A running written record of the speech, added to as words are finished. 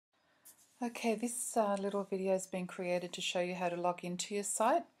Okay, this little video has been created to show you how to log into your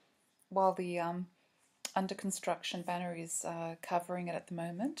site while the under construction banner is covering it at the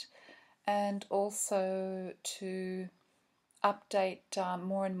moment, and also to update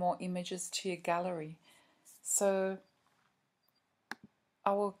more and more images to your gallery. So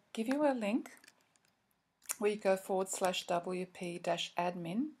I will give you a link where you go /wp-admin,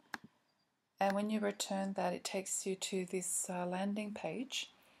 and when you return that, it takes you to this landing page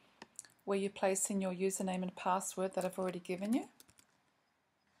where you place in your username and password that I've already given you.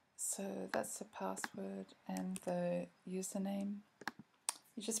 So that's the password and the username.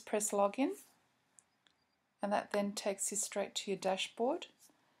 You just press login, and that then takes you straight to your dashboard,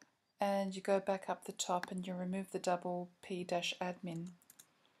 and you go back up the top and you remove the /p-admin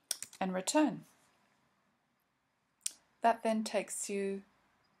and return. That then takes you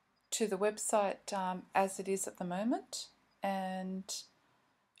to the website as it is at the moment, and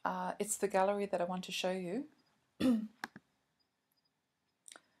it's the gallery that I want to show you. So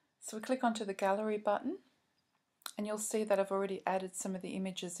we click onto the gallery button, and you'll see that I've already added some of the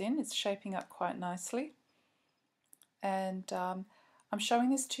images in. It's shaping up quite nicely, and I'm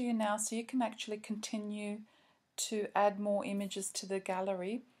showing this to you now so you can actually continue to add more images to the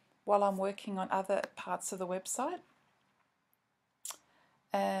gallery while I'm working on other parts of the website.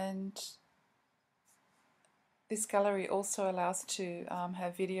 And this gallery also allows to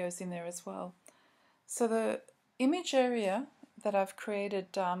have videos in there as well. So the image area that I've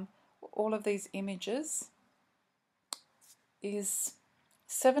created, all of these images, is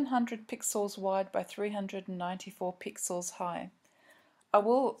 700 pixels wide by 394 pixels high. I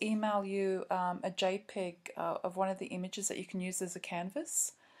will email you a JPEG of one of the images that you can use as a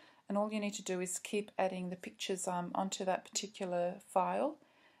canvas, and all you need to do is keep adding the pictures onto that particular file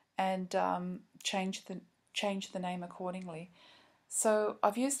and change the name accordingly. So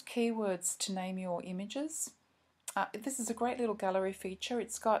I've used keywords to name your images. This is a great little gallery feature.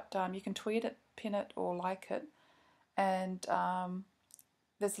 It's got, you can tweet it, pin it, or like it, and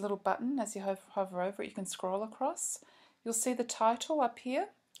there's a little button. As you hover over it, you can scroll across. You'll see the title up here.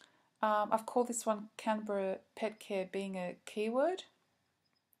 I've called this one Canberra Pet Care, being a keyword,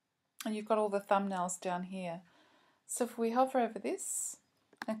 and you've got all the thumbnails down here. So if we hover over this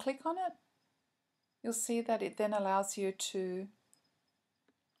and click on it, you'll see that it then allows you to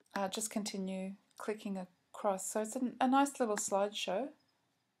just continue clicking across. So it's a nice little slideshow.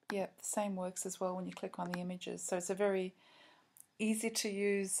 Yeah, the same works as well when you click on the images. So it's a very easy to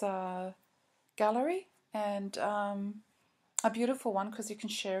use gallery, and a beautiful one because you can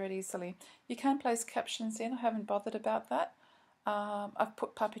share it easily. You can place captions in. I haven't bothered about that. I've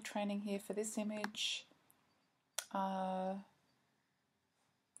put puppy training here for this image.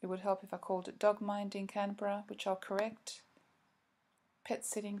 It would help if I called it dog minding Canberra, which I'll correct. Pet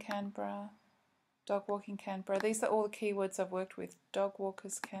sitting Canberra, dog walking Canberra. These are all the keywords I've worked with. Dog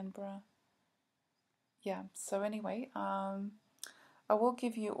walkers Canberra. Yeah, so anyway, I will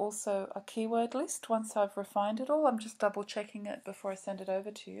give you also a keyword list once I've refined it all. I'm just double checking it before I send it over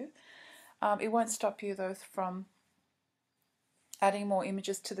to you. It won't stop you though from adding more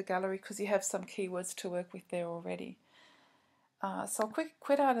images to the gallery because you have some keywords to work with there already. So I'll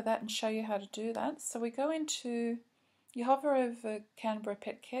quit out of that and show you how to do that. So we go into, you hover over Canberra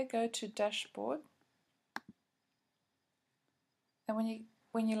Pet Care, go to Dashboard, and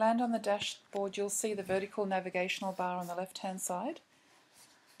when you land on the dashboard, you'll see the vertical navigational bar on the left-hand side.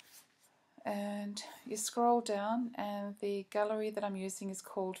 And you scroll down, and the gallery that I'm using is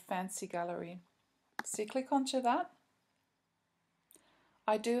called Fancy Gallery. So you click onto that.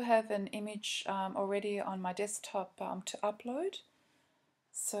 I do have an image already on my desktop to upload.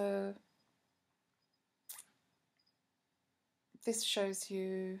 So this shows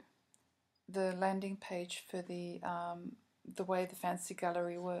you the landing page for the way the Fancy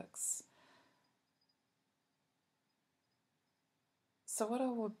Gallery works. So what I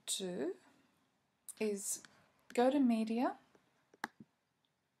will do is go to Media.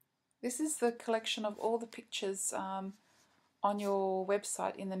 This is the collection of all the pictures on your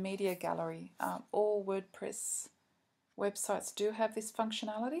website in the media gallery. All WordPress websites do have this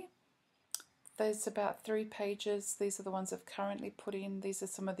functionality. There's about 3 pages. These are the ones I've currently put in. These are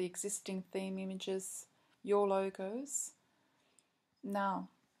some of the existing theme images, your logos. Now,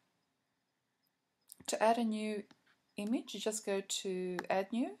 to add a new image, you just go to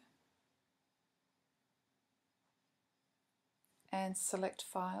Add New and select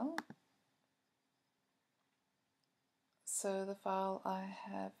File. So the file I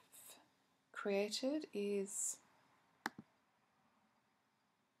have created is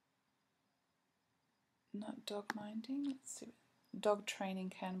not dog minding, let's see, dog training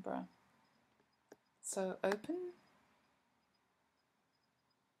Canberra. So open,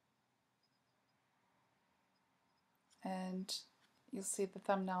 and you'll see the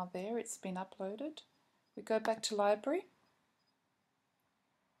thumbnail there, it's been uploaded. We go back to library,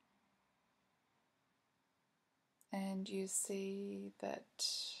 and you see that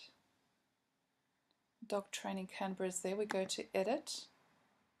Dog Training Canberra is there. We go to edit,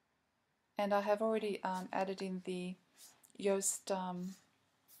 and I have already added in the Yoast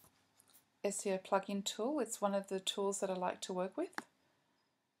SEO plugin tool. It's one of the tools that I like to work with.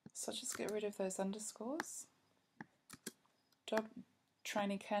 So just get rid of those underscores. Dog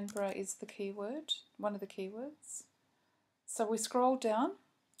Training Canberra is the keyword, one of the keywords. So we scroll down,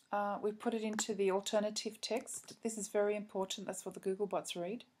 we put it into the alternative text. This is very important, that's what the Google bots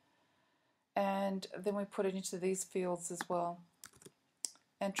read. And then we put it into these fields as well.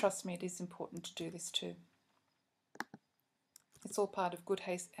 And trust me, it is important to do this too. It's all part of good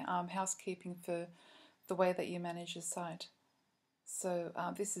housekeeping for the way that you manage your site. So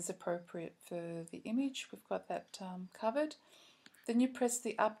this is appropriate for the image. We've got that covered. Then you press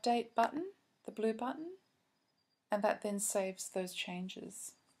the update button, the blue button, and that then saves those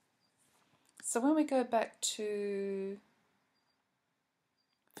changes. So when we go back to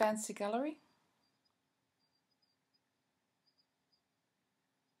Fancy Gallery,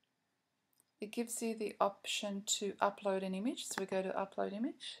 it gives you the option to upload an image. So we go to upload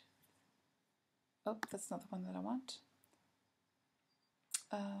image. Oh, that's not the one that I want.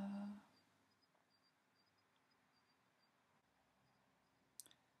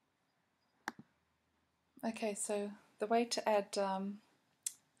 Okay, so the way to add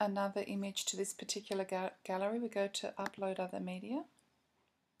another image to this particular gallery, we go to upload other media,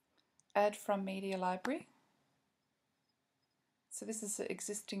 add from media library. So this is the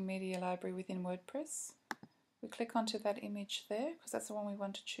existing media library within WordPress. We click onto that image there because that's the one we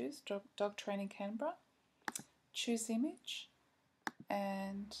want to choose, Dog Training Canberra. Choose image,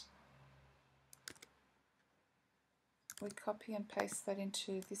 and we copy and paste that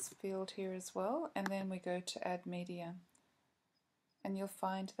into this field here as well, and then we go to add media. And you'll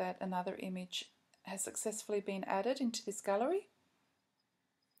find that another image has successfully been added into this gallery,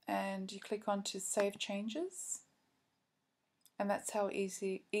 and you click on to save changes, and that's how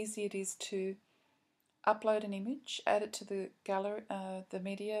easy it is to upload an image, add it to the gallery, the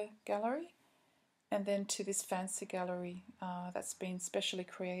media gallery, and then to this fancy gallery that's been specially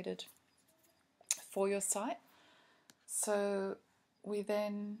created for your site. So we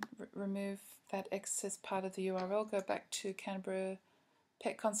then remove that excess part of the URL, go back to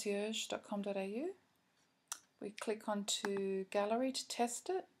canberrapetconcierge.com.au. We click onto gallery to test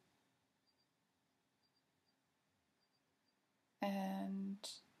it, and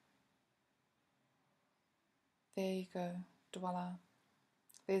there you go, voila,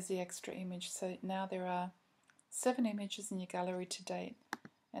 there's the extra image. So now there are 7 images in your gallery to date,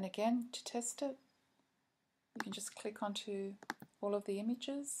 and again, to test it, you can just click onto all of the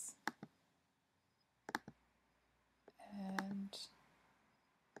images, and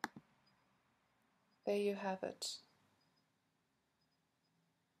there you have it.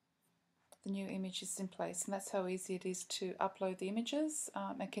 The new image is in place, and that's how easy it is to upload the images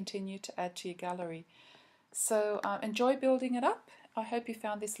and continue to add to your gallery. So enjoy building it up. I hope you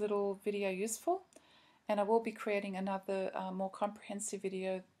found this little video useful, and I will be creating another more comprehensive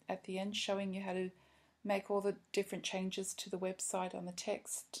video at the end showing you how to make all the different changes to the website on the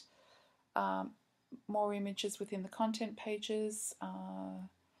text, more images within the content pages,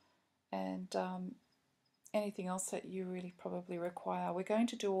 and anything else that you really probably require. We're going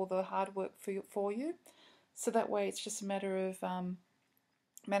to do all the hard work for you, so that way it's just a matter of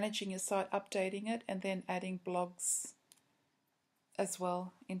managing your site, updating it, and then adding blogs as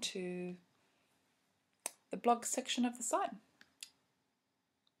well into the blog section of the site.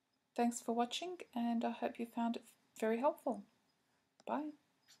 Thanks for watching, and I hope you found it very helpful. Bye.